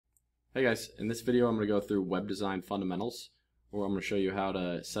Hey guys, in this video I'm going to go through web design fundamentals, where I'm going to show you how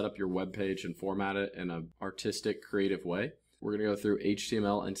to set up your web page and format it in an artistic, creative way. We're going to go through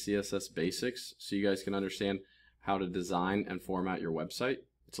HTML and CSS basics so you guys can understand how to design and format your website.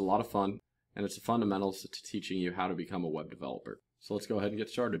 It's a lot of fun, and it's the fundamentals to teaching you how to become a web developer. So let's go ahead and get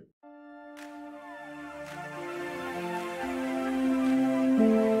started.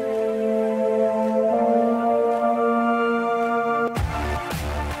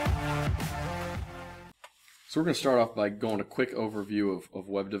 So we're going to start off by going a quick overview of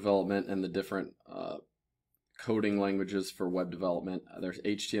web development and the different coding languages for web development. There's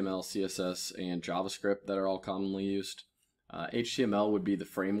HTML, CSS, and JavaScript that are all commonly used. HTML would be the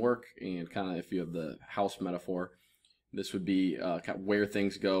framework, and kind of if you have the house metaphor, this would be kind of where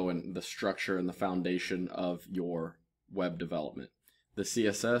things go and the structure and the foundation of your web development. The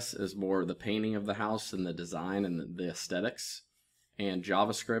CSS is more the painting of the house and the design and the aesthetics. And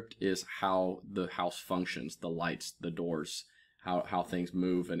JavaScript is how the house functions, the lights, the doors, how things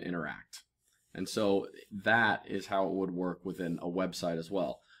move and interact. And so that is how it would work within a website as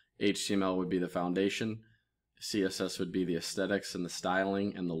well. HTML would be the foundation, CSS would be the aesthetics and the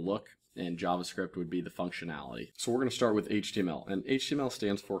styling and the look, and JavaScript would be the functionality. So we're going to start with HTML, and HTML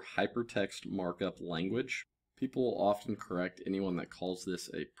stands for Hypertext Markup Language. People often correct anyone that calls this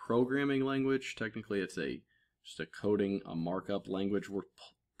a programming language. Technically it's just a coding, a markup language. We're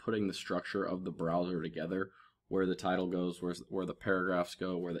putting the structure of the browser together, where the title goes, where the paragraphs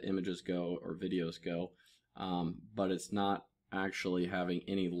go, where the images go or videos go, but it's not actually having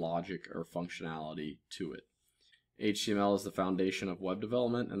any logic or functionality to it. HTML is the foundation of web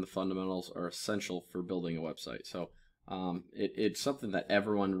development, and the fundamentals are essential for building a website. So it's something that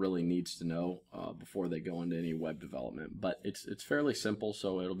everyone really needs to know before they go into any web development, but it's fairly simple,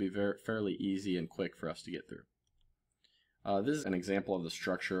 so it'll be fairly easy and quick for us to get through. This is an example of the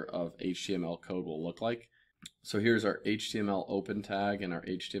structure of HTML code will look like. So here's our HTML open tag and our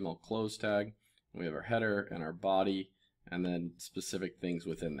HTML close tag. We have our header and our body, and then specific things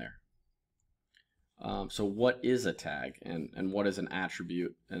within there. So what is a tag, and what is an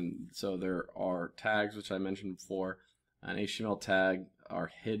attribute? And so there are tags, which I mentioned before. An HTML tag are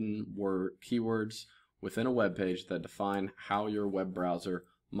hidden keywords within a web page that define how your web browser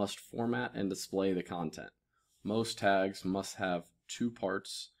must format and display the content. Most tags must have two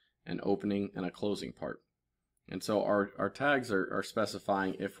parts, an opening and a closing part. And so our tags are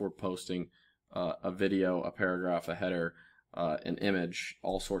specifying if we're posting a video, a paragraph, a header, an image,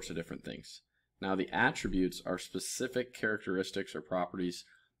 all sorts of different things. Now the attributes are specific characteristics or properties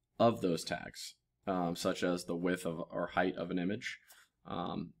of those tags, such as the width of or height of an image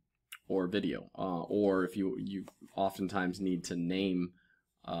or video, or if you oftentimes need to name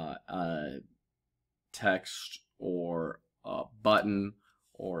a text or a button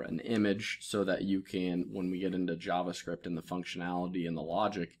or an image, so that you can, when we get into JavaScript and the functionality and the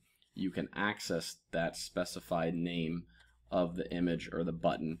logic, you can access that specified name of the image or the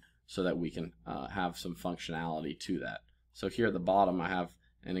button so that we can have some functionality to that. So here at the bottom I have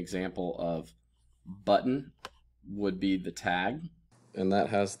an example of button would be the tag, and that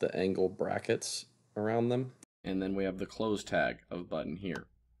has the angle brackets around them. And then we have the close tag of button here.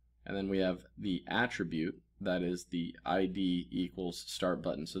 And then we have the attribute, that is the ID equals start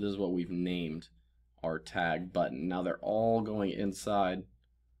button. So this is what we've named our tag button. Now they're all going inside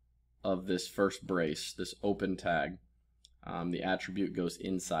of this first brace, this open tag. The attribute goes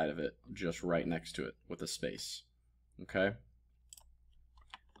inside of it, just right next to it with a space. Okay.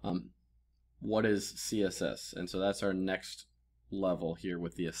 What is CSS? And so that's our next level here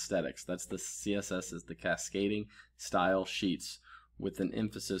with the aesthetics. That's the CSS is the cascading style sheets with an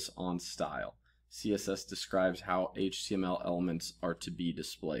emphasis on style. CSS describes how HTML elements are to be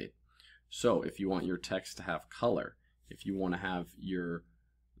displayed. So if you want your text to have color, if you want to have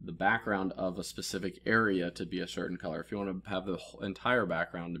the background of a specific area to be a certain color, if you want to have the entire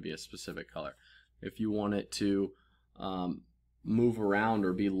background to be a specific color, if you want it to move around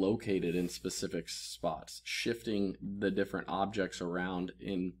or be located in specific spots, shifting the different objects around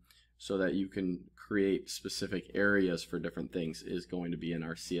so that you can create specific areas for different things is going to be in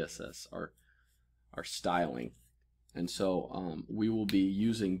our CSS, our styling. And so we will be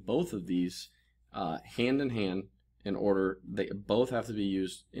using both of these hand in hand in order. They both have to be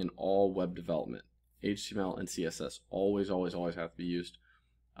used in all web development. HTML and CSS always have to be used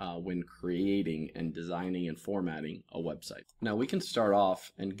when creating and designing and formatting a website. Now we can start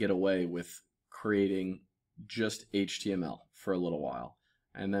off and get away with creating just HTML for a little while.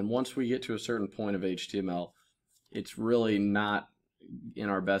 And then once we get to a certain point of HTML, it's really not in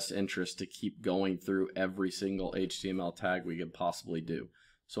our best interest to keep going through every single HTML tag we could possibly do.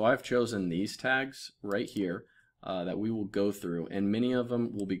 So I've chosen these tags right here that we will go through, and many of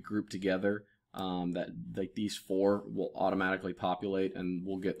them will be grouped together. That like these 4 will automatically populate, and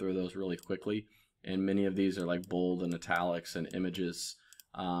we'll get through those really quickly. And many of these are like bold and italics and images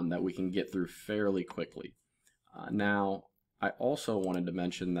that we can get through fairly quickly. Now, I also wanted to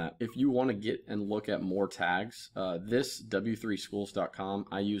mention that if you want to get and look at more tags, this w3schools.com,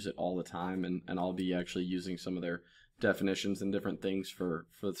 I use it all the time, and I'll be actually using some of their definitions and different things for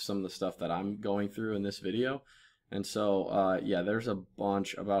some of the stuff that I'm going through in this video. And so yeah, there's a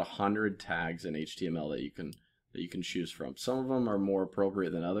bunch, about 100 tags in HTML that you can choose from. Some of them are more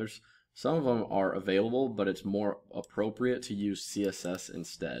appropriate than others. Some of them are available, but it's more appropriate to use CSS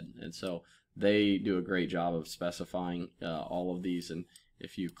instead. And so they do a great job of specifying all of these, and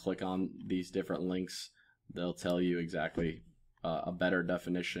if you click on these different links, they'll tell you exactly a better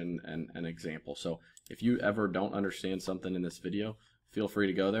definition and an example. So if you ever don't understand something in this video, feel free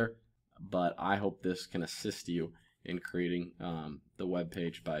to go there, but I hope this can assist you in creating the web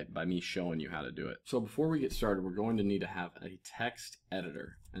page by me showing you how to do it. So before we get started, we're going to need to have a text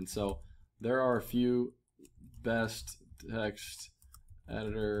editor, and so there are a few best text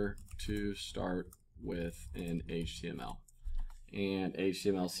editor to start with in HTML and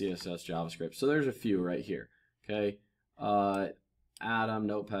HTML, CSS, JavaScript. So there's a few right here. Okay, Atom,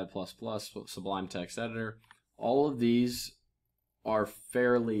 Notepad++, Sublime Text Editor. All of these are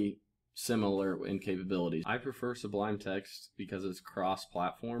fairly similar in capabilities. I prefer Sublime Text because it's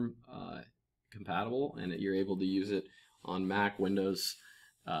cross-platform compatible, and you're able to use it on Mac, Windows,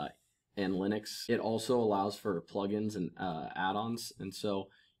 and Linux. It also allows for plugins and add-ons, and so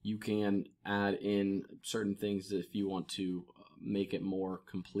you can add in certain things if you want to make it more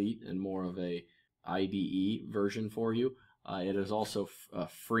complete and more of a IDE version for you. It is also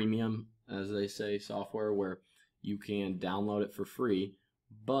freemium, as they say, software where you can download it for free,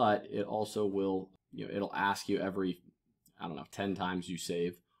 but it also will, it'll ask you every, 10 times you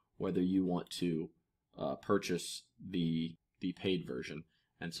save whether you want to purchase the paid version.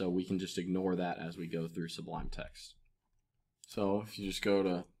 And so we can just ignore that as we go through Sublime Text. So if you just go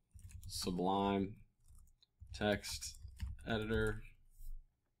to Sublime Text Editor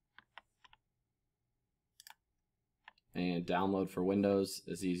and download for Windows,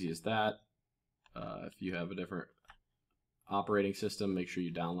 as easy as that. If you have a different operating system, make sure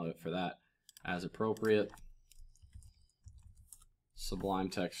you download it for that as appropriate. Sublime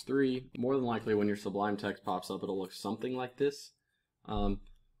Text 3. More than likely when your Sublime Text pops up, it'll look something like this.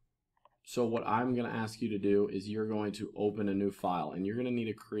 So what I'm going to ask you to do is you're going to open a new file, and you're going to need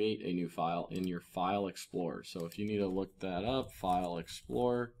to create a new file in your File Explorer. So if you need to look that up, File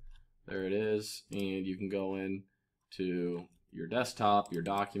Explorer, there it is, and you can go in to your desktop, your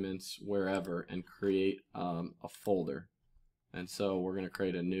documents, wherever, and create a folder. And so we're going to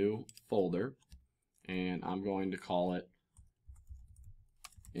create a new folder, and I'm going to call it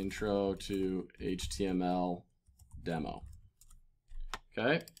Intro to HTML Demo.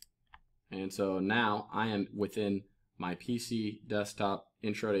 Okay, and so now I am within my PC desktop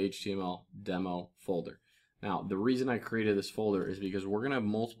Intro to HTML Demo folder. Now the reason I created this folder is because we're going to have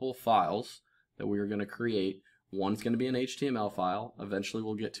multiple files that we are going to create. One's going to be an HTML file. Eventually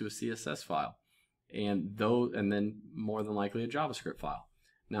we'll get to a CSS file, and then more than likely a JavaScript file.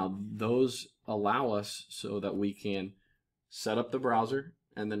 Now those allow us so that we can set up the browser,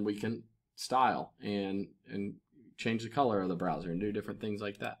 and then we can style and change the color of the browser and do different things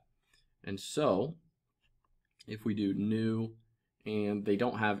like that. And so if we do new, and they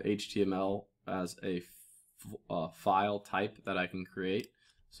don't have HTML as a file type that I can create,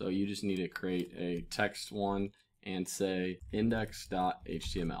 so you just need to create a text one and say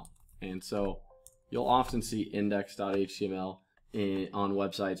index.html. And so you'll often see index.html on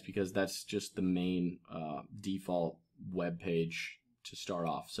websites because that's just the main default web page to start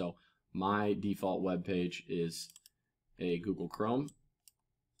off. So my default web page is a Google Chrome,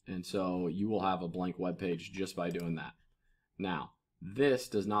 and so you will have a blank web page just by doing that. Now this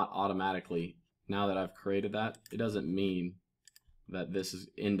does not automatically, now that I've created that, it doesn't mean that this is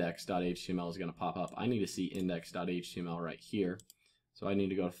index.html is going to pop up. I need to see index.html right here, so I need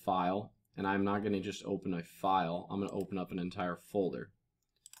to go to File, and I'm not going to just open a file, I'm going to open up an entire folder,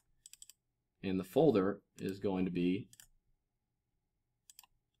 and the folder is going to be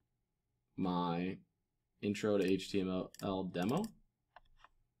my Intro to HTML Demo,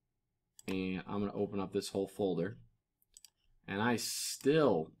 and I'm going to open up this whole folder, and I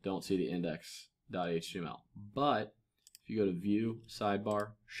still don't see the index.html. But if you go to View, Sidebar,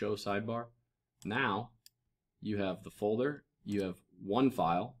 Show Sidebar, now you have the folder, you have one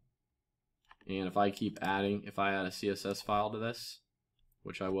file, and if I keep adding, if I add a CSS file to this,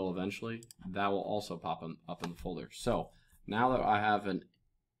 which I will eventually, that will also pop up in the folder. So now that I have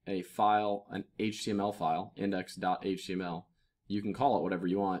a file, an HTML file, index.html, you can call it whatever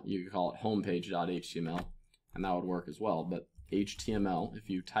you want. You can call it homepage.html, and that would work as well. But HTML, if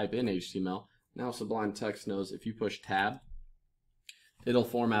you type in HTML, now Sublime Text knows if you push tab, it'll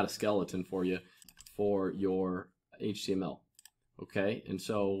format a skeleton for you for your HTML. Okay, and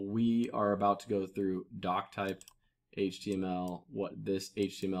so we are about to go through doc type HTML, what this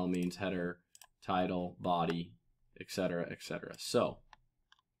HTML means, header, title, body, etc., etc. So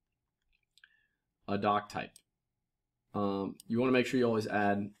a doc type. You want to make sure you always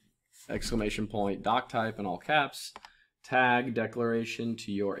add exclamation point doc type in all caps, tag declaration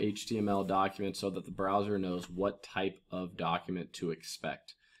to your HTML document so that the browser knows what type of document to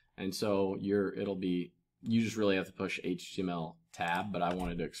expect. And so you just really have to push HTML tab, but I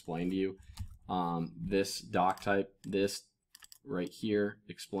wanted to explain to you this doc type, this right here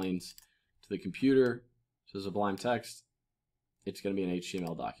explains to the computer, to Sublime Text, it's going to be an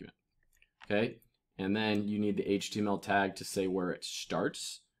HTML document. Okay, and then you need the HTML tag to say where it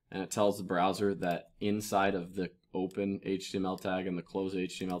starts, and it tells the browser that inside of the open HTML tag and the close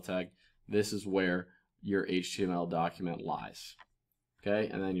HTML tag, this is where your HTML document lies. Okay,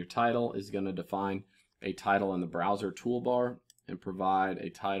 and then your title is going to define a title in the browser toolbar and provide a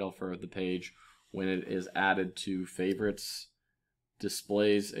title for the page. When it is added to favorites,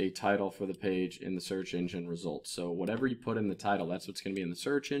 displays a title for the page in the search engine results. So whatever you put in the title, that's what's going to be in the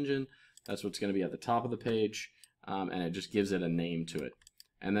search engine, that's what's going to be at the top of the page, and it just gives it a name to it.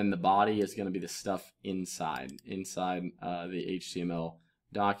 And then the body is going to be the stuff inside the HTML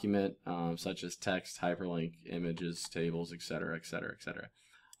document, such as text, hyperlink, images, tables, etc., etc., etc.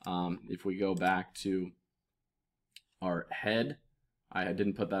 If we go back to our head, I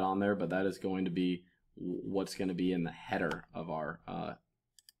didn't put that on there, but that is going to be what's going to be in the header of our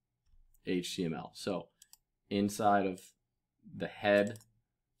HTML. So inside of the head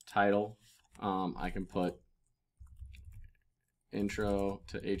title, I can put intro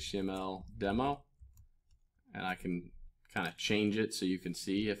to HTML demo, and I can kind of change it so you can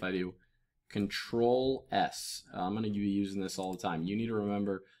see. If I do Control S, I'm going to be using this all the time. You need to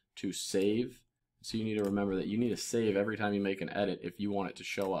remember to save. So you need to remember that you need to save every time you make an edit if you want it to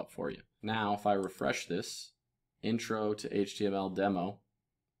show up for you. Now, if I refresh this, intro to HTML demo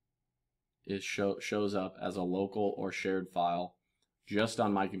shows up as a local or shared file just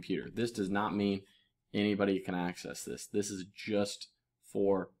on my computer. This does not mean anybody can access this. This is just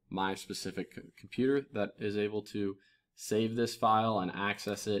for my specific computer that is able to save this file and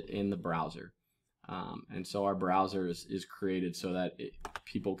access it in the browser. And so our browser is created so that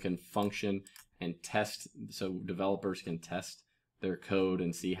people can function and test, so developers can test their code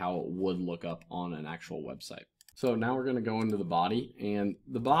and see how it would look up on an actual website. So now we're going to go into the body, and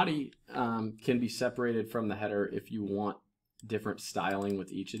the body can be separated from the header if you want different styling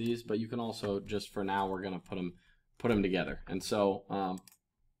with each of these, but you can also, just for now, we're going to put them together. And so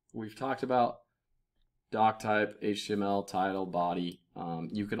we've talked about doc type, HTML, title, body.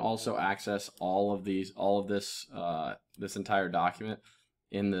 You can also access all of this entire document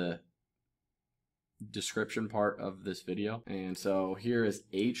in the description part of this video. And so here is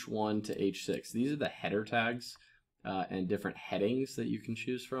H1 to H6. These are the header tags and different headings that you can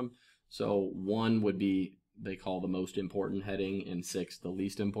choose from. So 1 would be, they call the most important heading, and 6 the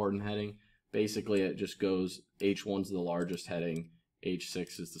least important heading. Basically it just goes, H1's the largest heading,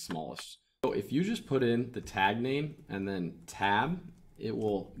 H6 is the smallest. So if you just put in the tag name and then tab, it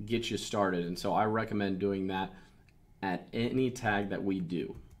will get you started. And so I recommend doing that at any tag that we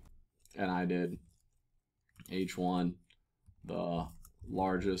do. And I did H1, the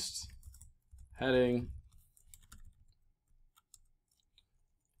largest heading,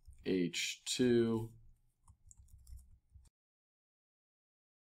 H2,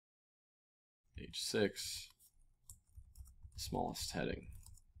 H6, smallest heading.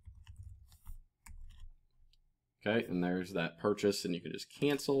 Okay, and there's that purchase, and you can just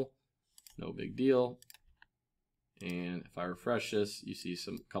cancel, no big deal. And if I refresh this, you see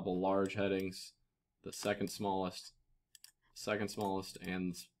some couple large headings, the second smallest,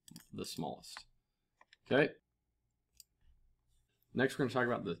 and the smallest. Okay. Next, we're going to talk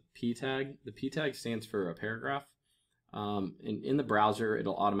about the P tag. The P tag stands for a paragraph. In the browser,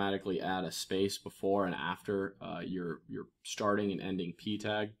 it'll automatically add a space before and after your starting and ending P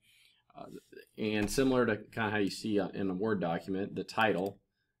tag. And similar to kind of how you see in a Word document, the title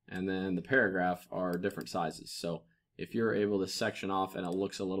and then the paragraph are different sizes. So if you're able to section off and it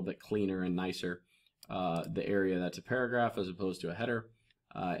looks a little bit cleaner and nicer, the area that's a paragraph as opposed to a header,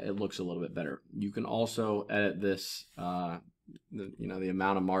 it looks a little bit better. You can also edit this the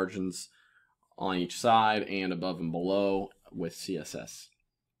amount of margins on each side and above and below with CSS.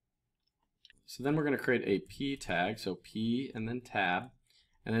 So then we're going to create a P tag, so P and then tab.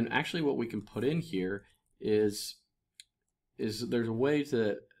 And then actually what we can put in here is there's a way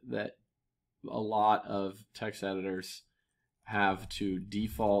that a lot of text editors have to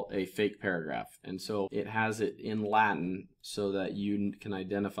default a fake paragraph. And so it has it in Latin so that you can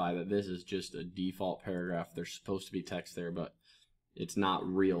identify that this is just a default paragraph. There's supposed to be text there, but it's not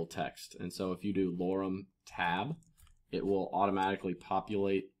real text. And so if you do lorem tab, it will automatically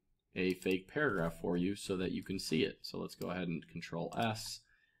populate a fake paragraph for you so that you can see it. So let's go ahead and Control S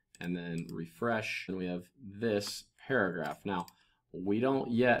and then refresh, and we have this paragraph. Now, we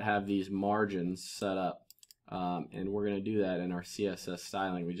don't yet have these margins set up, and we're going to do that in our CSS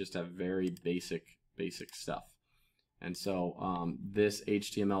styling. We just have very basic stuff. And so this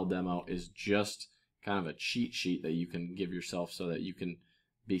HTML demo is just kind of a cheat sheet that you can give yourself so that you can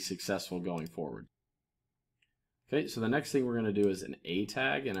be successful going forward. Okay, so the next thing we're going to do is an A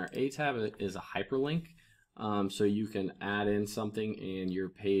tag, and our A tag is a hyperlink. So you can add in something and your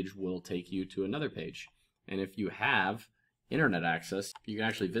page will take you to another page. And if you have internet access, you can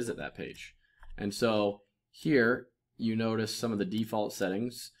actually visit that page. And so here you notice some of the default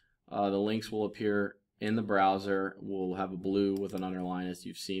settings. The links will appear in the browser. We'll have a blue with an underline, as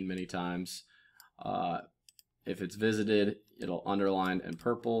you've seen many times. If it's visited, it'll underline and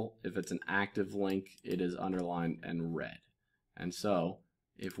purple. If it's an active link, it is underlined and red. And so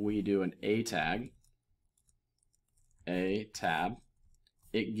if we do an A tab, it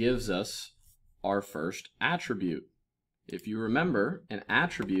gives us our first attribute. If you remember, an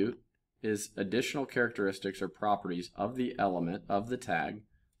attribute is additional characteristics or properties of the element of the tag,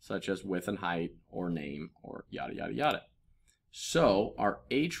 such as width and height or name or yada yada yada. So our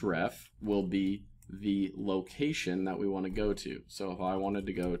href will be the location that we want to go to. So if I wanted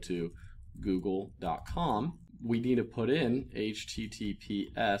to go to google.com, we need to put in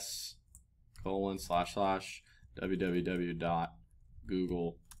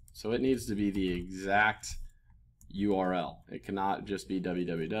https://www.google. So it needs to be the exact URL. It cannot just be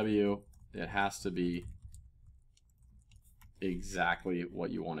www. It has to be exactly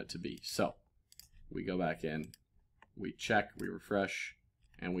what you want it to be. So we go back in, we check, we refresh,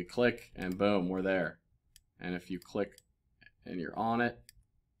 and we click, and boom, we're there. And if you click and you're on it,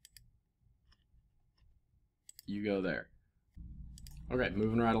 you go there. Okay,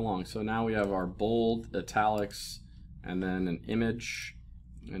 moving right along. So now we have our bold, italics, and then an image.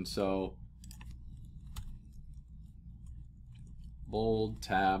 And so bold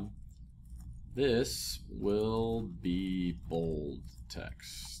tab, this will be bold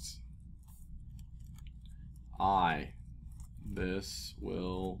text. This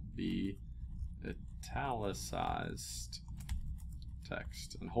will be italicized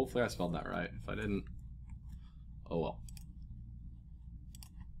text. And hopefully I spelled that right. If I didn't, oh well.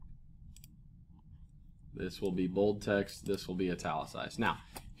 This will be bold text. This will be italicized. Now,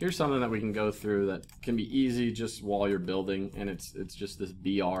 here's something that we can go through that can be easy just while you're building, and it's just this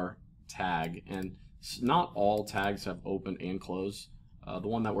BR tag. And not all tags have open and close. The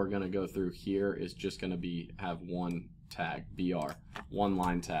one that we're going to go through here is just going to have one tag, BR, one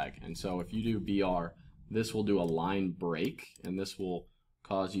line tag. And so if you do BR, this will do a line break, and this will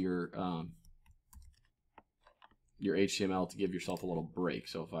cause your HTML to give yourself a little break.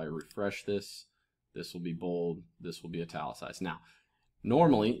 So if I refresh this, this will be bold, this will be italicized. Now,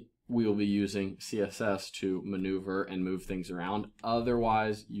 normally we will be using CSS to maneuver and move things around.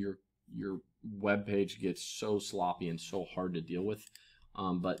 Otherwise, your web page gets so sloppy and so hard to deal with.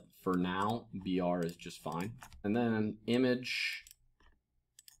 But for now, BR is just fine. And then an image.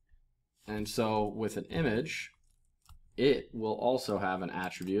 And so with an image, it will also have an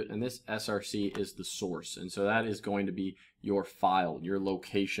attribute, and this src is the source. And so that is going to be your file, your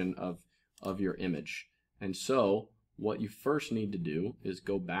location of your image. And so what you first need to do is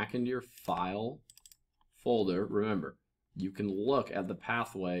go back into your file folder. Remember, you can look at the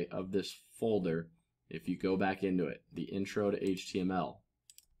pathway of this folder if you go back into it, the intro to HTML.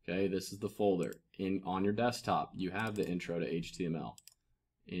 Okay, this is the folder. On your desktop, you have the intro to HTML.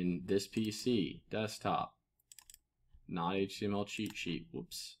 In this PC, desktop, not HTML cheat sheet,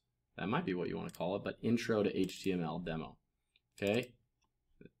 whoops, that might be what you want to call it, but intro to HTML demo. Okay,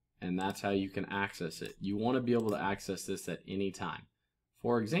 and that's how you can access it. You want to be able to access this at any time.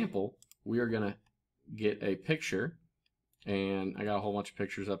 For example, we are going to get a picture, and I got a whole bunch of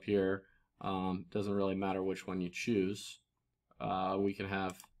pictures up here. Doesn't really matter which one you choose. We can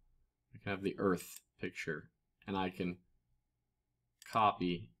have the Earth picture, and I can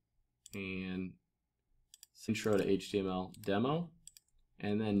copy and intro to HTML demo,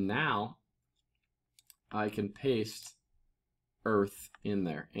 and then now I can paste earth in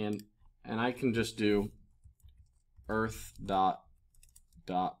there, and I can just do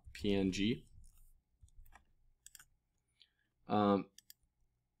earth.png.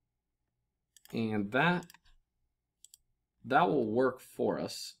 And that will work for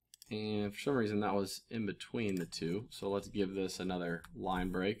us. And for some reason that was in between the two, so let's give this another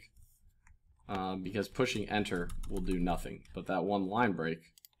line break, because pushing enter will do nothing, but that one line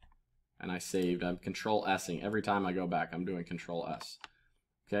break, and I saved, I'm control S-ing every time I go back, I'm doing control S.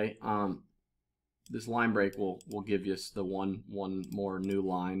 Okay, this line break will give you the one more new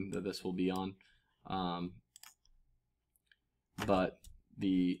line that this will be on, but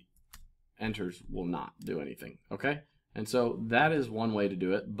the enters will not do anything. Okay, and so that is one way to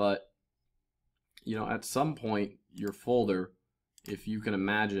do it. But you know, at some point your folder, if you can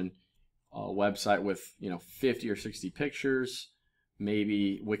imagine a website with 50 or 60 pictures,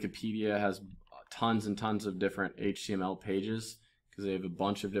 maybe Wikipedia has tons and tons of different HTML pages because they have a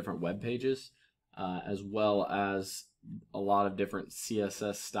bunch of different web pages, as well as a lot of different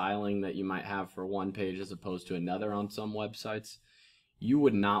CSS styling that you might have for one page as opposed to another on some websites. You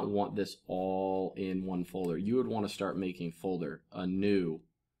would not want this all in one folder. You would want to start making a new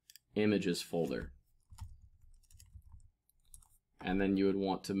images folder. And then you would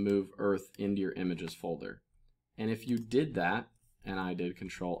want to move earth into your images folder. And if you did that, and I did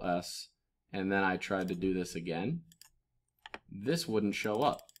control S, and then I tried to do this again, this wouldn't show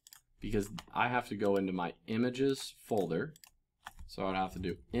up because I have to go into my images folder. So I'd have to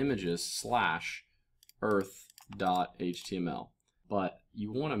do images/earth.html. But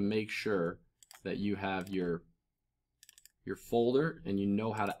you want to make sure that you have your folder and you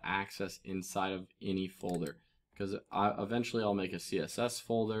know how to access inside of any folder, because eventually I'll make a CSS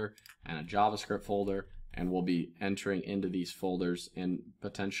folder and a JavaScript folder, and we'll be entering into these folders and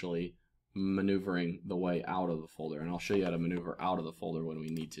potentially maneuvering the way out of the folder, and I'll show you how to maneuver out of the folder when we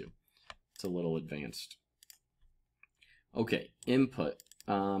need to. It's a little advanced. Okay, input.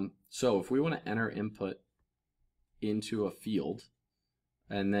 So if we want to enter input into a field,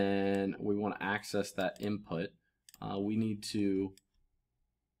 and then we want to access that input, we need to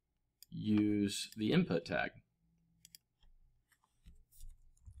use the input tag.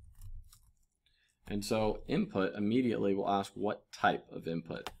 And so input immediately will ask what type of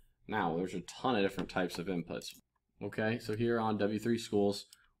input. Now there's a ton of different types of inputs. Okay, so here on W3 Schools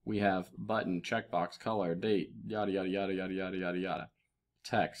we have button, checkbox, color, date, yada yada yada yada yada yada yada,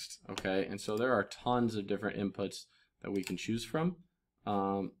 text. Okay, and so there are tons of different inputs that we can choose from.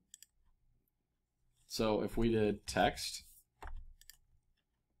 So if we did text,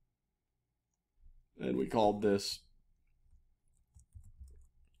 and we called this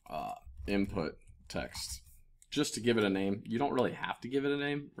input text, just to give it a name. You don't really have to give it a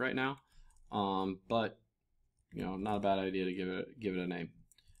name right now, but not a bad idea to give it a name.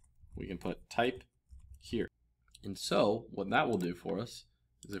 We can put type here, and so what that will do for us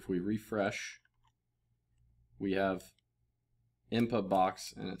is if we refresh, we have input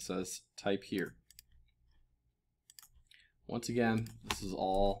box and it says type here. Once again, this is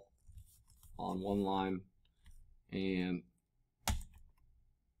all on one line, and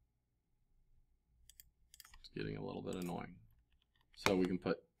it's getting a little bit annoying. So we can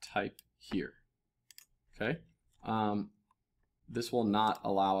put type here. Okay. This will not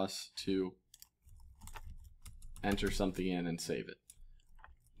allow us to enter something in and save it.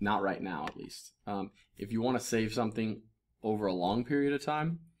 Not right now, at least. If you want to save something over a long period of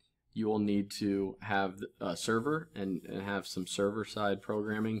time, you will need to have a server and have some server-side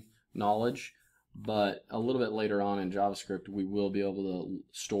programming knowledge. But a little bit later on in JavaScript, we will be able to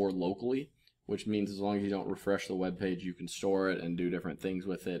store locally, which means as long as you don't refresh the web page, you can store it and do different things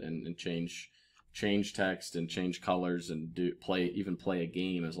with it, and change text and change colors and even play a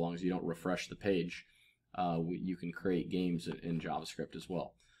game. As long as you don't refresh the page, you can create games in JavaScript as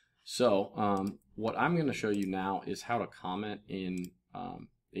well. So what I'm going to show you now is how to comment in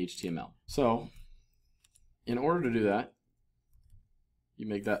HTML. So in order to do that, you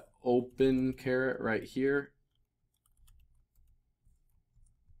make that open caret right here,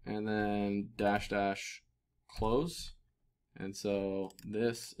 and then dash dash close. And so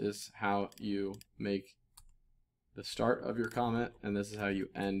this is how you make the start of your comment, and this is how you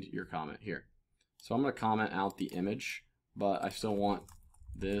end your comment here. So I'm going to comment out the image, but I still want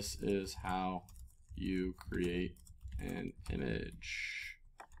this is how you create an image.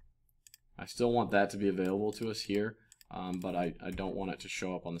 I still want that to be available to us here, but I don't want it to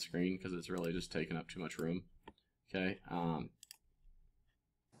show up on the screen because it's really just taking up too much room. Okay.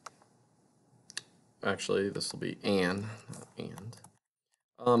 actually, this will be and, not and.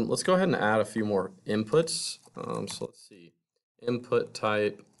 Let's go ahead and add a few more inputs. So let's see, input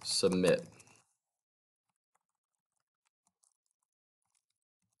type submit.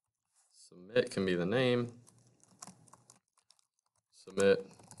 Submit can be the name. Submit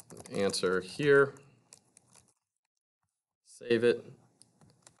answer here. Save it.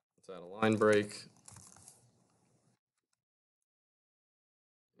 Let's add a line break.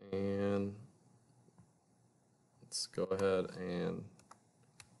 And let's go ahead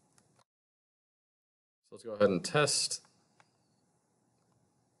and test.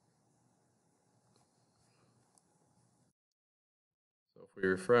 So if we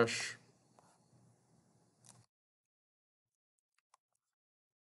refresh,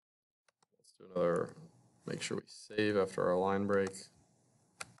 let's do another, make sure we save after our line break.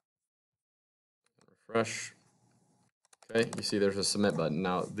 Refresh. Okay, you see there's a submit button.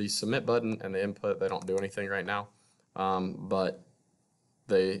 Now the submit button and the input, they don't do anything right now, but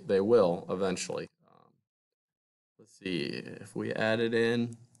they will eventually. Let's see, if we add it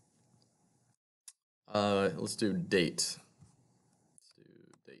in, let's do date. Let's do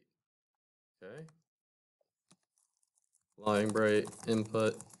date. Okay. Line break,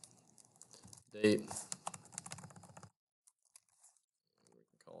 input, date. We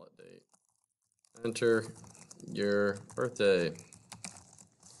can call it date. Enter your birthday.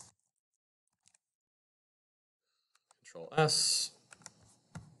 Control S.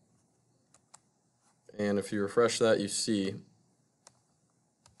 And if you refresh that, you see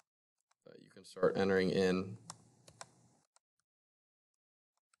that you can start entering in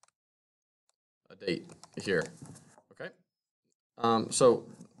a date here. Okay. So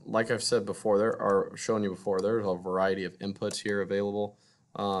like I've said before, there's a variety of inputs here available.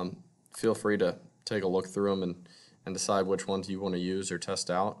 Feel free to take a look through them and decide which ones you want to use or test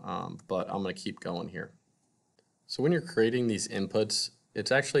out. But I'm going to keep going here. So when you're creating these inputs,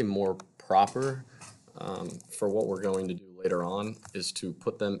 it's actually more proper for what we're going to do later on is to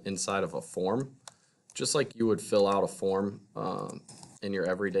put them inside of a form, just like you would fill out a form in your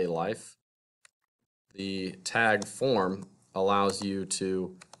everyday life. The tag form allows you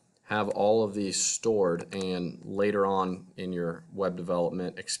to have all of these stored, and later on in your web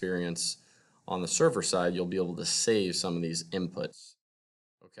development experience on the server side, you'll be able to save some of these inputs.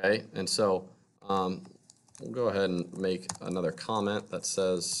 Okay, and so we'll go ahead and make another comment that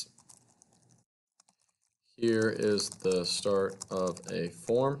says, here is the start of a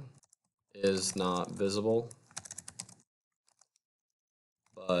form, is not visible,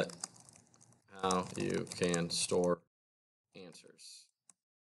 but how you can store answers.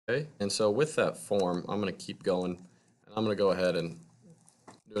 Okay, and so with that form, I'm going to keep going, and I'm going to go ahead and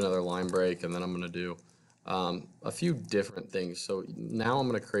do another line break, and then I'm going to do a few different things. So now I'm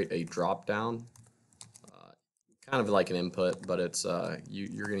going to create a drop down, kind of like an input, but it's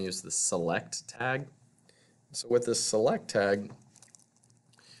you're going to use the select tag. So with this select tag,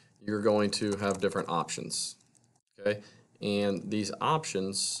 you're going to have different options. Okay, and these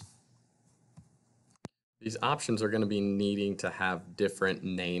options are going to be needing to have different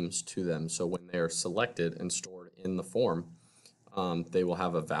names to them. So when they are selected and stored in the form, they will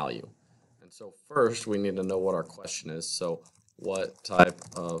have a value. And so first we need to know what our question is. So what type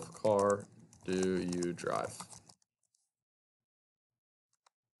of car do you drive?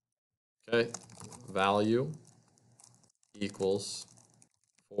 Okay, value equals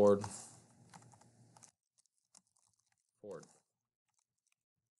Ford.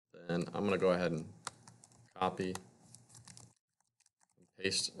 Then I'm going to go ahead and copy and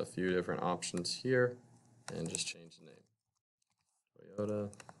paste a few different options here and just change the name. Toyota,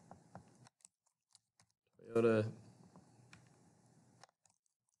 Mazda.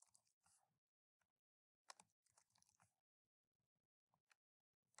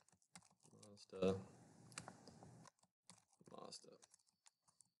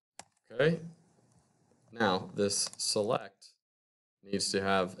 Okay, now this select needs to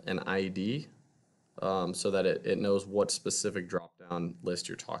have an ID so that it knows what specific drop-down list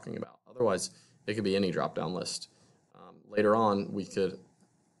you're talking about. Otherwise, it could be any drop-down list. Later on, we could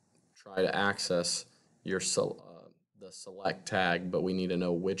try to access your the select tag, but we need to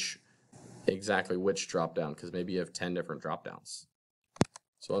know exactly which drop-down, because maybe you have 10 different drop-downs.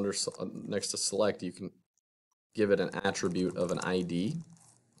 So under next to select, you can give it an attribute of an ID,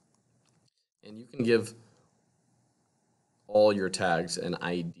 and you can give all your tags an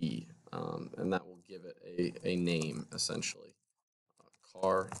ID, and that will give it a name, essentially.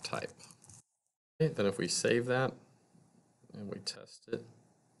 Car type. Okay, then if we save that and we test it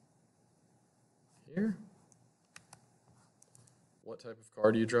here, what type of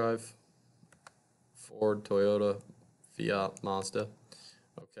car do you drive? Ford, Toyota, Fiat, Mazda.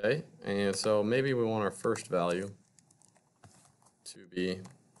 Okay, and so maybe we want our first value to be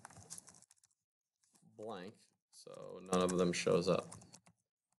blank, so none of them shows up.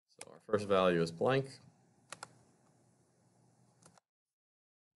 So our first value is blank.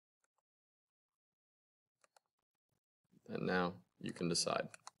 And now you can decide.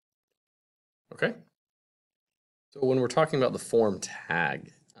 Okay. So when we're talking about the form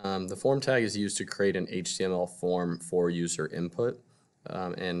tag, the form tag is used to create an HTML form for user input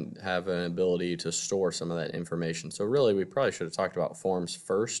and have an ability to store some of that information. So really, we probably should have talked about forms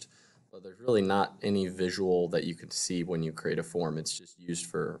first, but there's really not any visual that you can see when you create a form. It's just used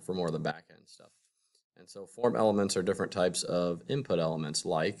for more of the back-end stuff. And so form elements are different types of input elements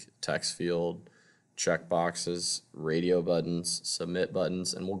like text field, checkboxes, radio buttons, submit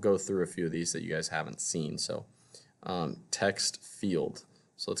buttons, and we'll go through a few of these that you guys haven't seen. So text field.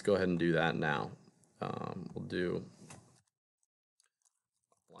 So let's go ahead and do that now. We'll do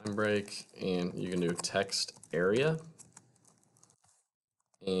line break, and you can do text area,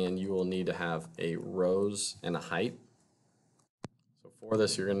 and you will need to have a rows and a height. So for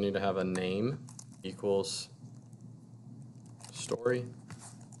this, you're going to need to have a name equals story,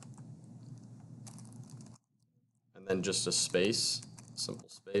 and then just a space, simple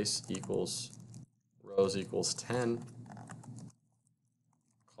space, equals rows equals 10,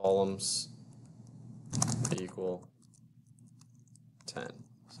 columns equal 10.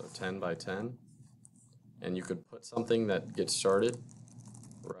 So 10 by 10. And you could put something that gets started,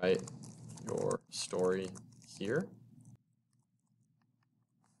 write your story here.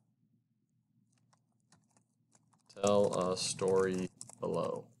 Tell a story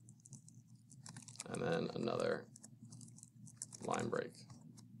below. And then another line break.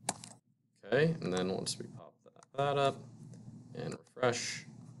 Okay, and then once we pop that up and refresh,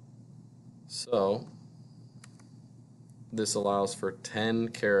 so this allows for 10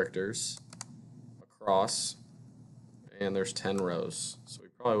 characters across, and there's 10 rows. So we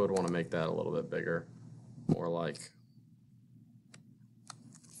probably would want to make that a little bit bigger, more like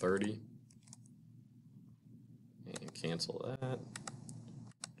 30. And cancel that.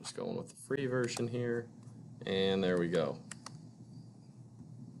 Just going with the free version here, and there we go.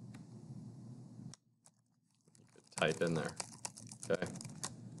 You could type in there. Okay.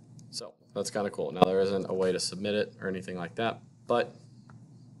 So that's kind of cool. Now there isn't a way to submit it or anything like that, but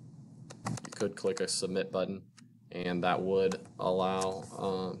you could click a submit button, and that would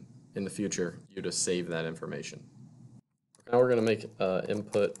allow in the future you to save that information. Now we're going to make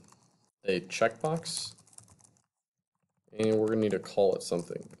input a checkbox, and we're going to need to call it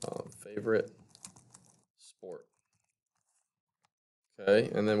something. Favorite sport.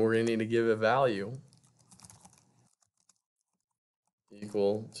 Okay, and then we're going to need to give a value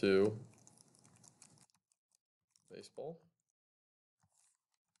equal to baseball,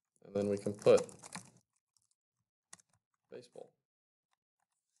 and then we can put baseball,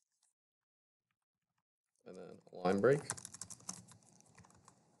 and then a line break,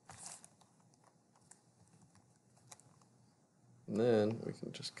 and then we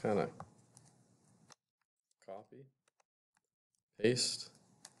can just kind of copy, paste,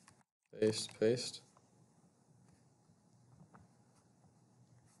 paste, paste.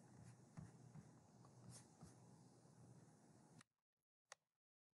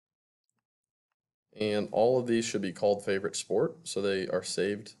 And all of these should be called favorite sport, so they are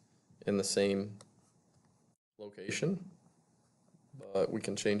saved in the same location. But we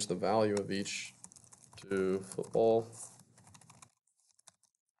can change the value of each to football,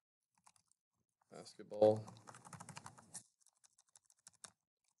 basketball,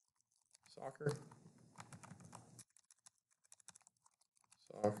 soccer,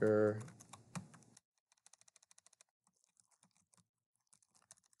 soccer,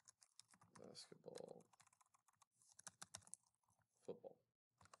 basketball, football.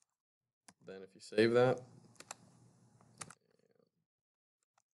 Then if you save that,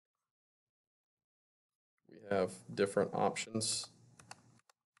 we have different options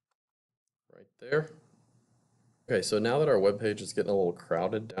right there. Okay, so now that our web page is getting a little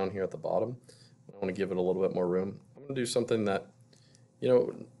crowded down here at the bottom, I want to give it a little bit more room. I'm going to do something that, you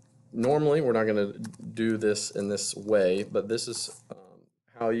know, normally we're not going to do this in this way, but this is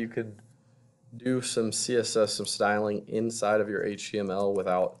how you could do some CSS, some styling inside of your HTML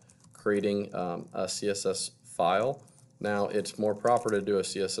without creating a CSS file. Now, it's more proper to do a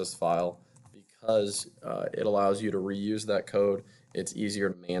CSS file because it allows you to reuse that code. It's easier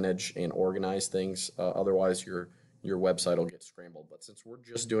to manage and organize things. Otherwise, your website will get scrambled. But since we're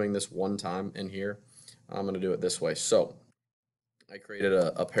just doing this one time in here, I'm going to do it this way. So I created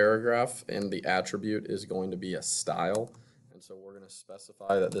a paragraph, and the attribute is going to be a style. And so we're going to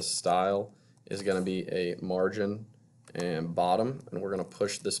specify that this style is going to be a margin and bottom, and we're going to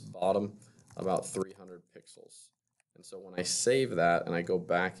push this bottom about 300 pixels. And so when I save that and I go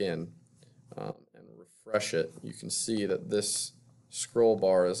back in and refresh it, you can see that this scroll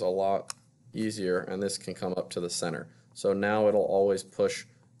bar is a lot easier, and this can come up to the center. So now it'll always push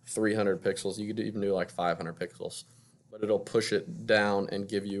 300 pixels. You could even do like 500 pixels, but it'll push it down and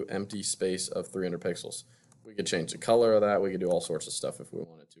give you empty space of 300 pixels. We could change the color of that. We could do all sorts of stuff if we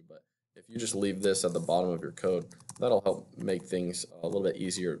wanted to, but if you just leave this at the bottom of your code, that'll help make things a little bit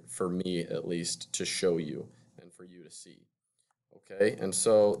easier for me, at least, to show you and for you to see. Okay, and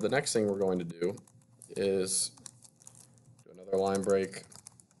so the next thing we're going to do is do another line break.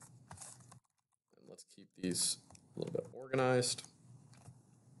 And let's keep these a little bit organized.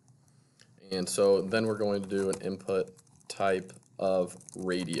 And so then we're going to do an input type of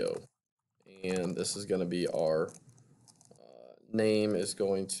radio. And this is going to be our name is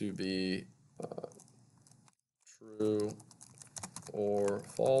going to be true or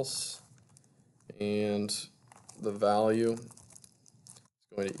false. And the value is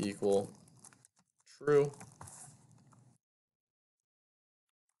going to equal true.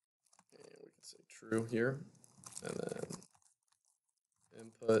 And we can say true here. And then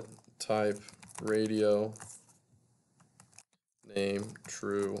input type radio name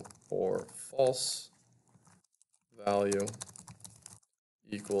true or false, value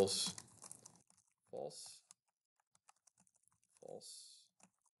equals false,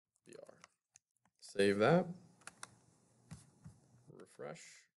 BR. Save that, refresh.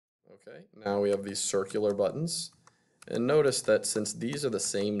 Okay, now we have these circular buttons, and notice that since these are the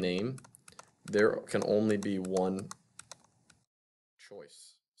same name, there can only be one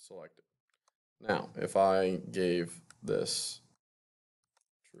choice selected. Now, if I gave this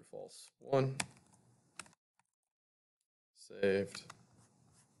true, false, 1, saved,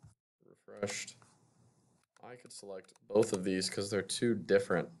 refreshed, I could select both of these because they're two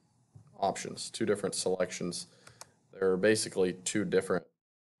different options, two different selections. They're basically two different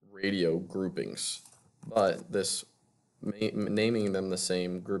radio groupings, but this naming them the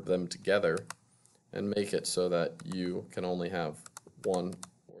same, group them together, and make it so that you can only have one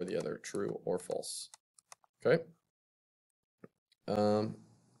or the other, true or false. Okay?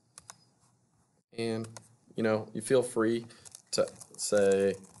 And, you know, you feel free to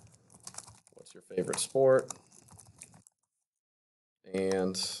say, what's your favorite sport?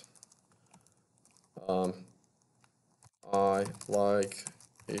 And I like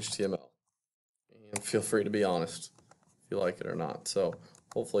HTML. And feel free to be honest if you like it or not. So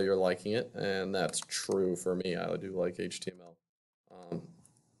hopefully you're liking it, and that's true for me. I do like HTML.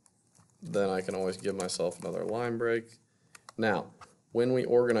 Then I can always give myself another line break. Now, when we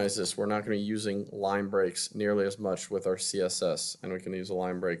organize this, we're not going to be using line breaks nearly as much with our CSS, and we can use a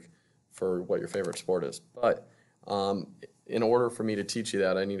line break for what your favorite sport is. But in order for me to teach you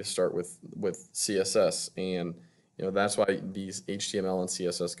that, I need to start with CSS, and you know that's why these HTML and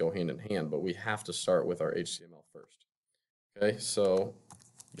CSS go hand in hand. But we have to start with our HTML first. Okay, so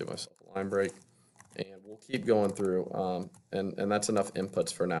give myself a line break, and we'll keep going through. And that's enough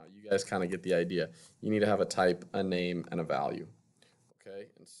inputs for now. You guys kind of get the idea. You need to have a type, a name, and a value. Okay,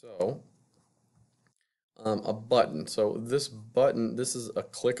 and so a button. So this button, this is a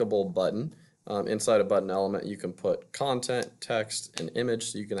clickable button. Inside a button element, you can put content, text, and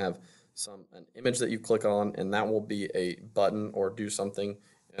image. So you can have an image that you click on, and that will be a button or do something.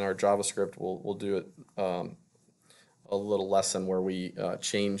 In our JavaScript, we'll do it a little lesson where we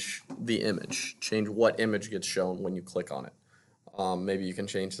change the image, change what image gets shown when you click on it. Maybe you can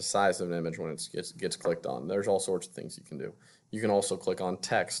change the size of an image when it gets clicked on. There's all sorts of things you can do. You can also click on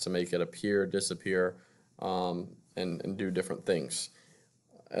text to make it appear, disappear, and do different things,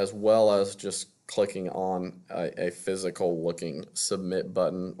 as well as just clicking on a physical looking submit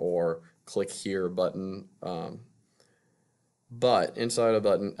button or click here button. But inside a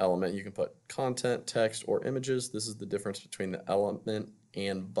button element, you can put content, text, or images. This is the difference between the element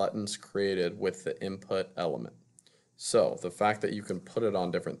and buttons created with the input element. So the fact that you can put it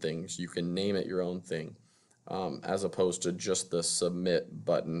on different things, you can name it your own thing, as opposed to just the submit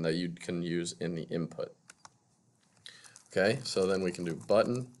button that you can use in the input. Okay, so then we can do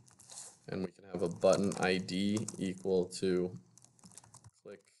button, and we can have a button ID equal to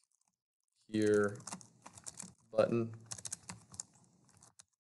click here button.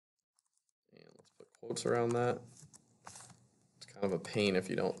 And let's put quotes around that. It's kind of a pain if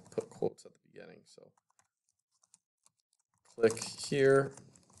you don't put quotes at the beginning. So click here,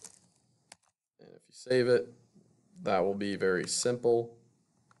 and if you save it, that will be very simple.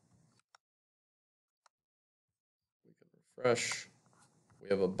 We can refresh. We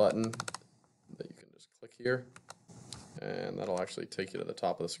have a button that you can just click here, and that'll actually take you to the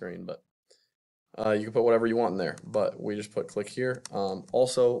top of the screen, but you can put whatever you want in there, but we just put click here.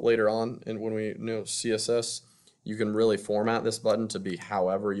 Also, later on, and when we know CSS, you can really format this button to be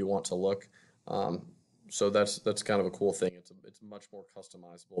however you want to look. So that's kind of a cool thing. It's much more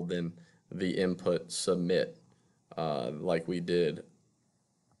customizable than the input submit like we did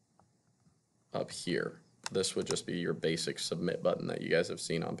up here. This would just be your basic submit button that you guys have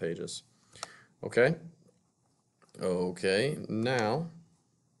seen on pages. Okay. Okay, now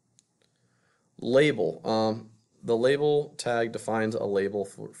label. The label tag defines a label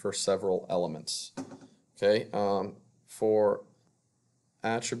for several elements. Okay, for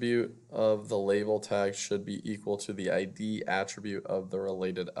attribute of the label tag should be equal to the ID attribute of the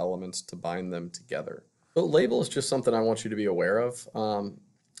related elements to bind them together. So label is just something I want you to be aware of.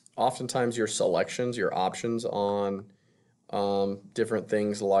 Oftentimes your selections, your options on different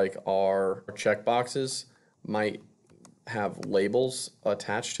things like our checkboxes might have labels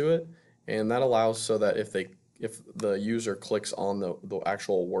attached to it, and that allows so that if the user clicks on the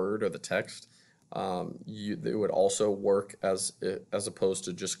actual word or the text, it would also work as opposed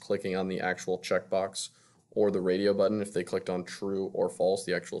to just clicking on the actual checkbox or the radio button. If they clicked on true or false,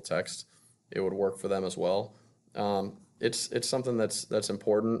 the actual text, it would work for them as well. It's something that's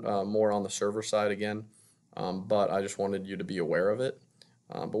important, more on the server side again, but I just wanted you to be aware of it.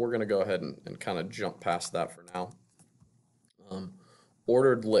 But we're going to go ahead and kind of jump past that for now.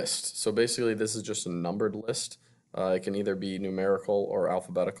 Ordered list. So basically this is just a numbered list. It can either be numerical or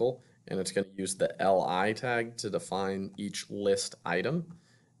alphabetical, and it's going to use the LI tag to define each list item.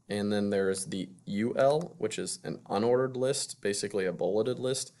 And then there's the UL, which is an unordered list, basically a bulleted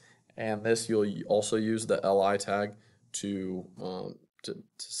list. And this you'll also use the LI tag to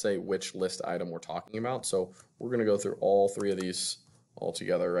say which list item we're talking about. So we're going to go through all three of these all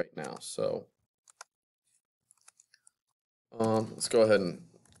together right now. So let's go ahead and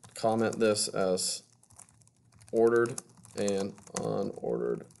comment this as ordered and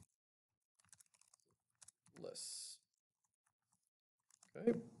unordered lists.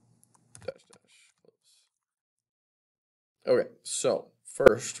 Okay, dash dash close. Okay, so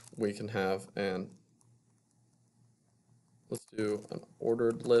first we can have let's do an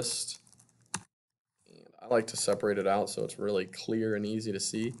ordered list. And I like to separate it out so it's really clear and easy to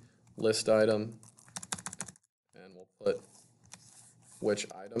see. List item, and we'll put which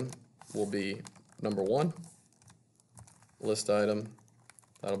item will be number 1. List item,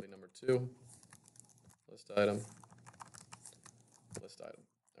 that'll be number 2. List item, list item.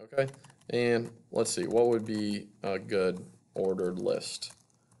 Okay, and let's see, what would be a good ordered list?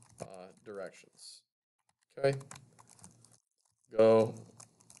 Directions. Okay, go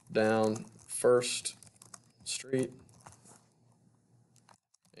down First Street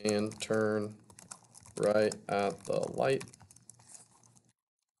and turn right at the light.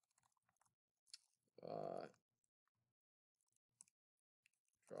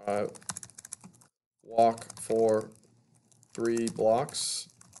 Walk for 3 blocks,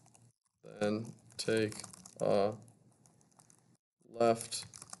 then take a left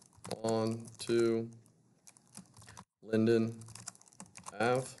on to Linden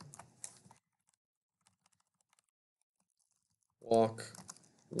Ave. Walk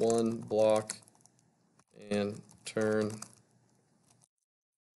 1 block and turn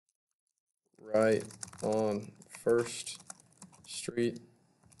right on First Street.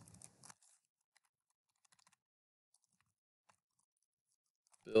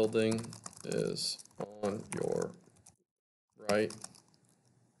 Building is on your right,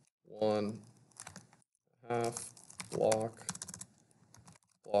 1.5 block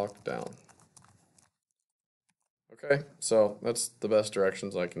down. Okay, so that's the best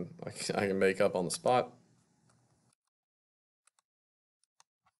directions I can make up on the spot.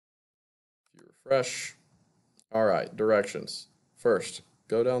 If you refresh, all right, directions. First,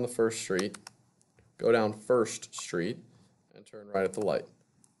 go down First Street and turn right at the light.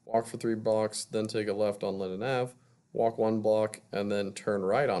 Walk for 3 blocks, then take a left on Linden Ave. Walk 1 block, and then turn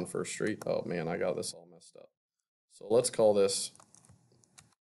right on First Street. Oh man, I got this all messed up. So let's call this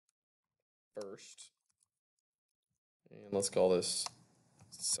first. And let's call this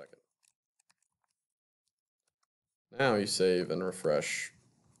second. Now you save and refresh.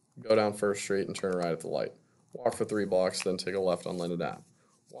 Go down First Street and turn right at the light. Walk for 3 blocks, then take a left on Linden Ave.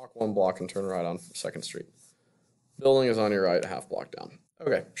 Walk 1 block and turn right on Second Street. Building is on your right, 1/2 block down.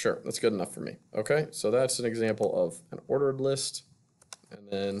 Okay, sure, that's good enough for me. Okay, so that's an example of an ordered list, and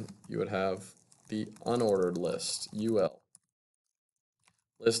then you would have the unordered list, UL.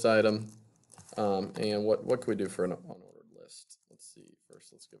 List item, and what can we do for an unordered list? Let's see, first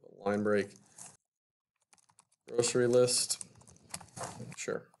let's give a line break. Grocery list,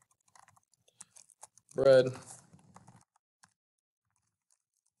 sure. Bread,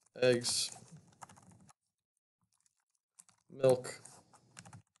 eggs, milk,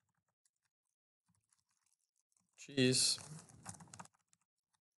 cheese,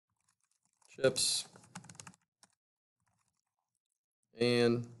 chips,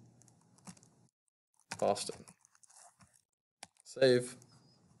 and pasta. Save,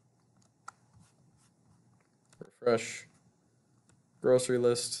 refresh, grocery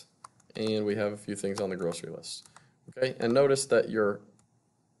list, and we have a few things on the grocery list. Okay, and notice that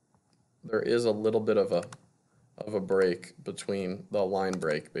there is a little bit of a break between the line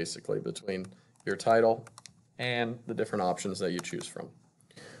break, basically, between your title and the different options that you choose from.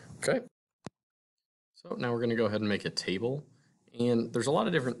 Okay, so now we're going to go ahead and make a table, and there's a lot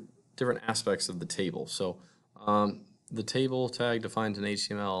of different aspects of the table. So the table tag defines an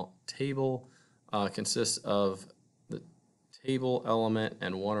HTML table, consists of the table element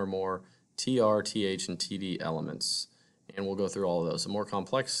and one or more tr, th, and td elements. And we'll go through all of those. A more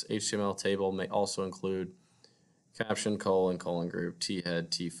complex HTML table may also include caption, colon, colon group,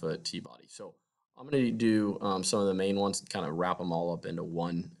 t-head, t-foot, t-body. So I'm going to do some of the main ones and kind of wrap them all up into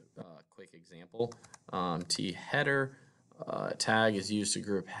one quick example. T-header tag is used to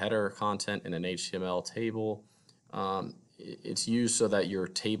group header content in an HTML table. It's used so that your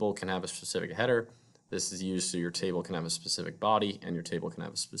table can have a specific header. This is used so your table can have a specific body and your table can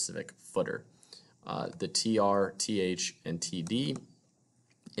have a specific footer. The tr, th, and td,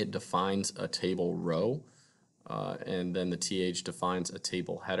 it defines a table row, and then the th defines a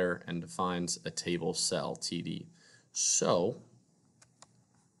table header and defines a table cell, td. So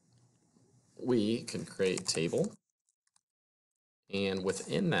we can create a table, and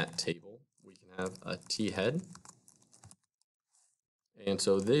within that table we can have a t-head, and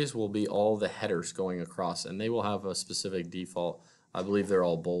so these will be all the headers going across, and they will have a specific default. I believe they're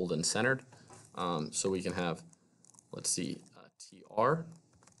all bold and centered. So we can have, let's see, tr,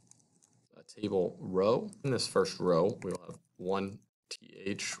 a table row. In this first row, we will have one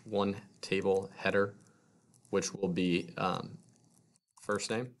th, one table header, which will be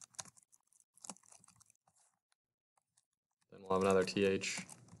first name. Then we'll have another th,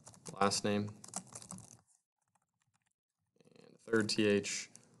 last name. And a third th,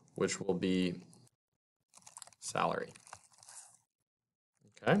 which will be salary.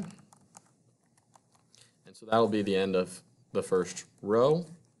 Okay? And so that'll be the end of the first row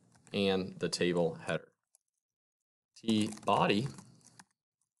and the table header. T-body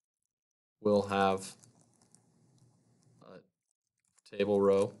will have a table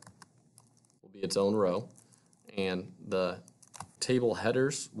row, will be its own row, and the table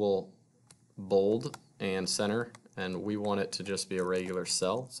headers will bold and center, and we want it to just be a regular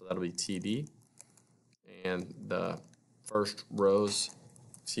cell, so that'll be TD. And the first rows,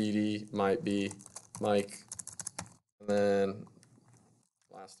 TD might be Mike, and then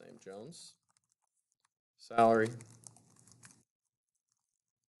last name Jones. Salary,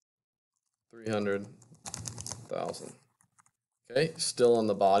 300,000. Okay, still on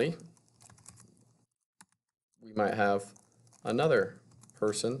the body, we might have another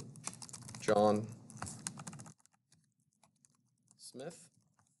person, John Smith.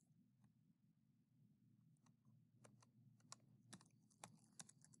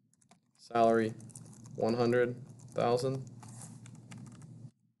 Salary, 100,000.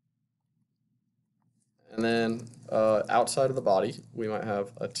 And then outside of the body, we might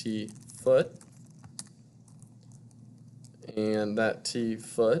have a T-foot. And that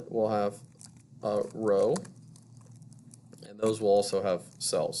T-foot will have a row. And those will also have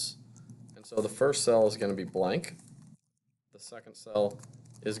cells. And so the first cell is going to be blank. The second cell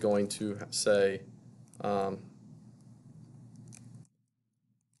is going to say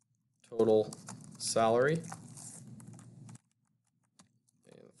total salary.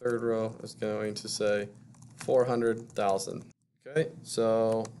 And the third row is going to say 400,000. Okay,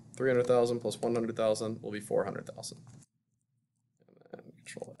 so 300,000 plus 100,000 will be 400,000. And then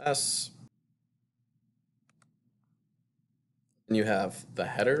Control S. And you have the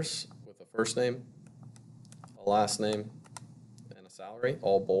headers with a first name, a last name, and a salary,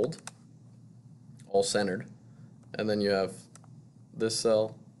 all bold, all centered. And then you have this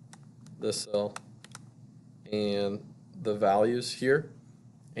cell, and the values here,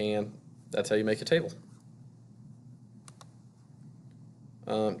 and that's how you make a table.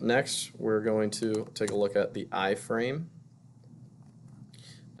 Next, we're going to take a look at the iframe.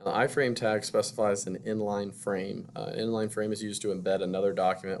 iframe tag specifies an inline frame. Inline frame is used to embed another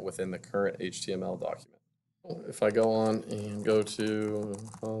document within the current HTML document. If I go on and go to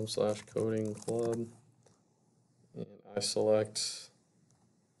com/coding club and I select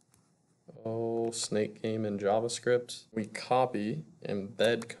Snake Game in JavaScript, we copy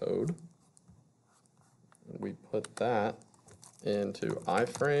embed code. We put that into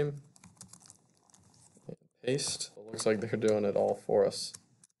iframe and paste. It looks like they're doing it all for us.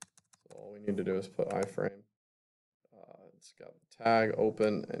 So all we need to do is put iframe. It's got the tag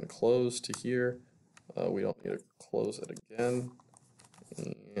open and close to here. We don't need to close it again,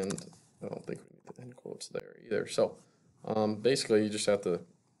 and I don't think we need the end quotes there either. So basically, you just have to,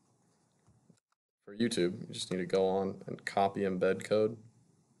 for YouTube, you just need to go on and copy embed code,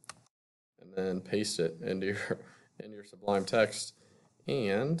 and then paste it into your Sublime Text,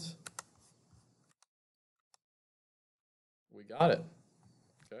 and we got it.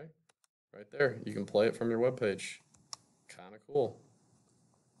 Okay, right there. You can play it from your web page. Kind of cool.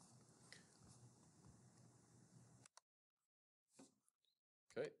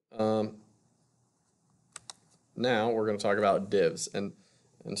 Okay. Now we're going to talk about divs, and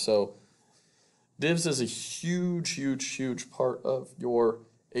so divs is a huge part of your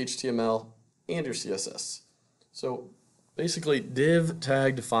HTML and your CSS. So basically, div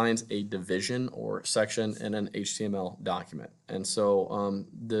tag defines a division or section in an HTML document, and so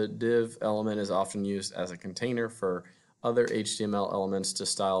the div element is often used as a container for other HTML elements to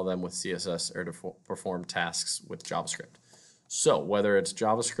style them with CSS or to perform tasks with JavaScript. So whether it's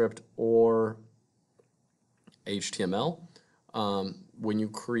JavaScript or HTML, when you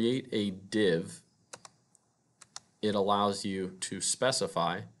create a div, it allows you to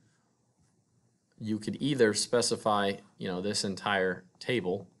specify. You could either specify, this entire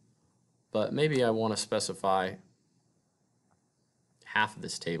table, but maybe I want to specify half of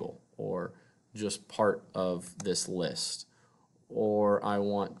this table or just part of this list, or I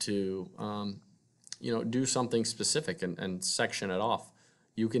want to do something specific and section it off.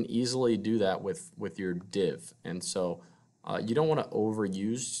 You can easily do that with your div, and so you don't want to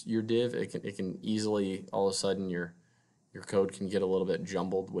overuse your div. It can easily, all of a sudden, your code can get a little bit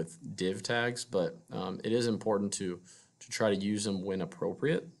jumbled with div tags, but it is important to try to use them when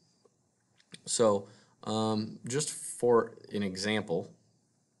appropriate. So just for an example,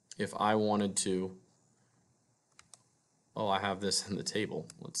 if I wanted to, I have this in the table.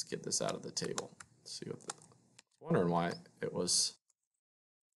 Let's get this out of the table. Let's see what I was wondering why it was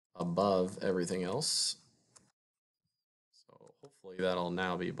above everything else. So hopefully that'll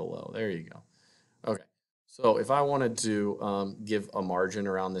now be below. There you go. Okay. So if I wanted to give a margin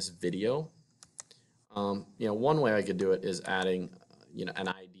around this video, one way I could do it is adding, an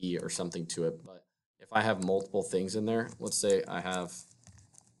ID or something to it. But if I have multiple things in there, let's say I have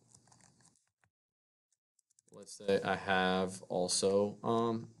also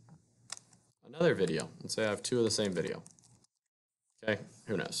another video. Let's say I have two of the same video. Okay,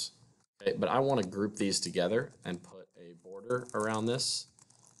 who knows? Okay, but I want to group these together and put a border around this.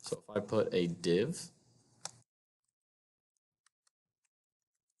 So if I put a div,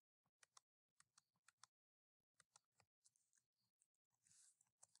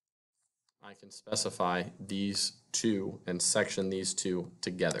 I can specify these two and section these two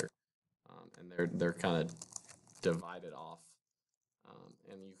together, and they're kind of divided off,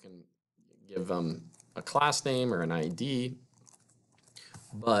 and you can give them a class name or an ID.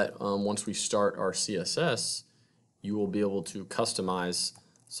 But once we start our CSS, you will be able to customize.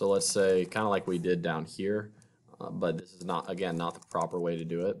 So let's say kind of like we did down here, but this is not the proper way to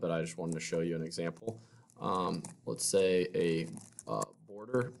do it, but I just wanted to show you an example. Let's say a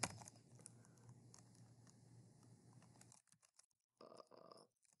border.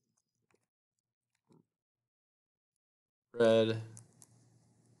 Red,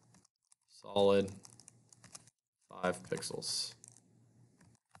 solid, 5 pixels.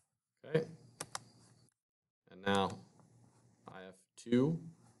 Okay. And now I have two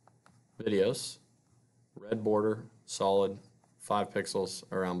videos, red border, solid, 5 pixels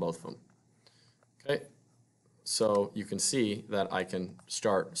around both of them. Okay. So you can see that I can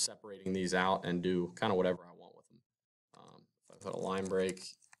start separating these out and do kind of whatever I want with them. If I put a line break,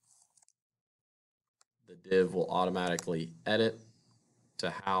 the div will automatically edit to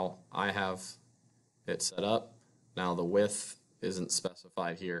how I have it set up. Now the width isn't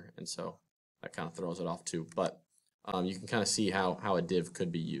specified here, and so that kind of throws it off too. But you can kind of see how a div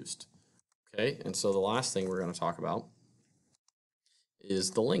could be used. Okay, and so the last thing we're going to talk about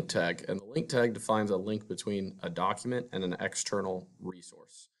is the link tag. And the link tag defines a link between a document and an external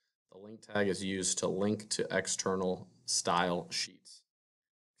resource. The link tag is used to link to external style sheets.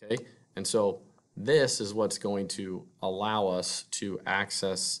 Okay, and so this is what's going to allow us to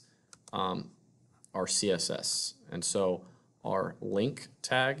access our CSS. And so our link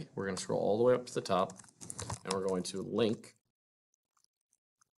tag, we're going to scroll all the way up to the top, and we're going to link,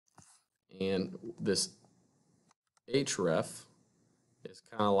 and this href is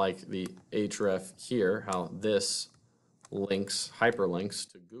kind of like the href here, how this links,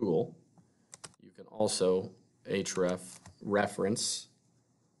 hyperlinks to Google. You can also href reference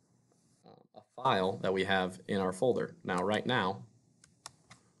a file that we have in our folder. Now, right now,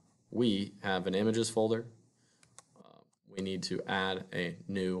 we have an images folder. We need to add a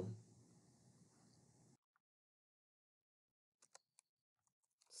new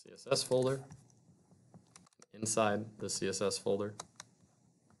CSS folder. Inside the CSS folder,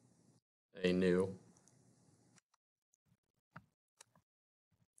 a new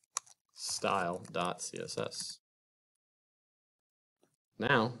style.css.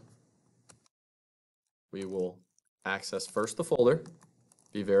 Now, we will access first the folder.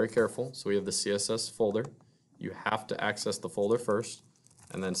 Be very careful. So we have the CSS folder. You have to access the folder first,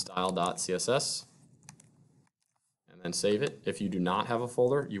 and then style.css, and then save it. If you do not have a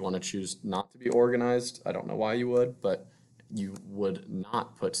folder, you want to choose not to be organized. I don't know why you would, but you would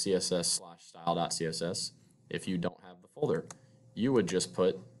not put css/style.css if you don't have the folder. You would just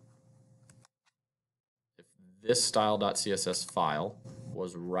put, if this style.css file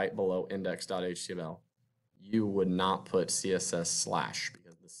was right below index.html, you would not put css/,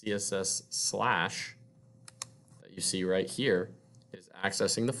 because the css/ that you see right here is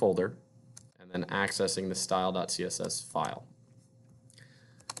accessing the folder and then accessing the style.css file.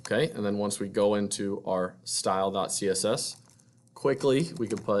 Okay, and then once we go into our style.css, quickly we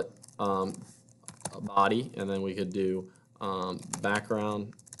could put a body, and then we could do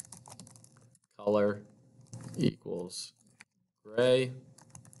background color equals gray,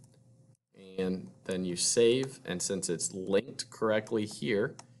 and then you save. And since it's linked correctly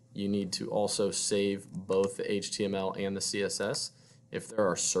here, you need to also save both the HTML and the CSS. If there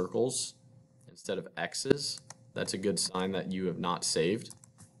are circles instead of X's, that's a good sign that you have not saved.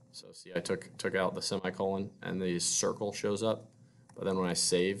 So see, I took out the semicolon and the circle shows up, but then when I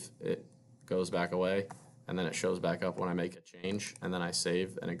save, it goes back away, and then it shows back up when I make a change, and then I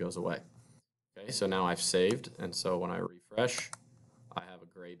save and it goes away. Okay, so now I've saved, and so when I refresh, I have a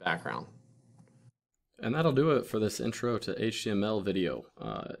gray background. And that'll do it for this intro to HTML video.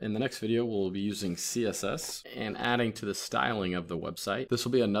 In the next video, we'll be using CSS and adding to the styling of the website. This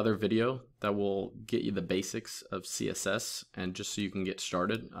will be another video that will get you the basics of CSS, and just so you can get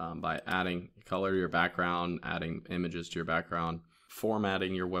started by adding color to your background, adding images to your background,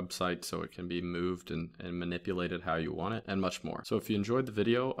 formatting your website so it can be moved and manipulated how you want it, and much more. So if you enjoyed the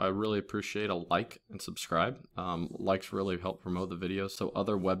video, I really appreciate a like and subscribe. Likes really help promote the video so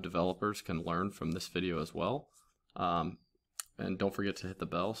other web developers can learn from this video as well. And don't forget to hit the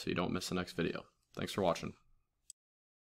bell so you don't miss the next video. Thanks for watching.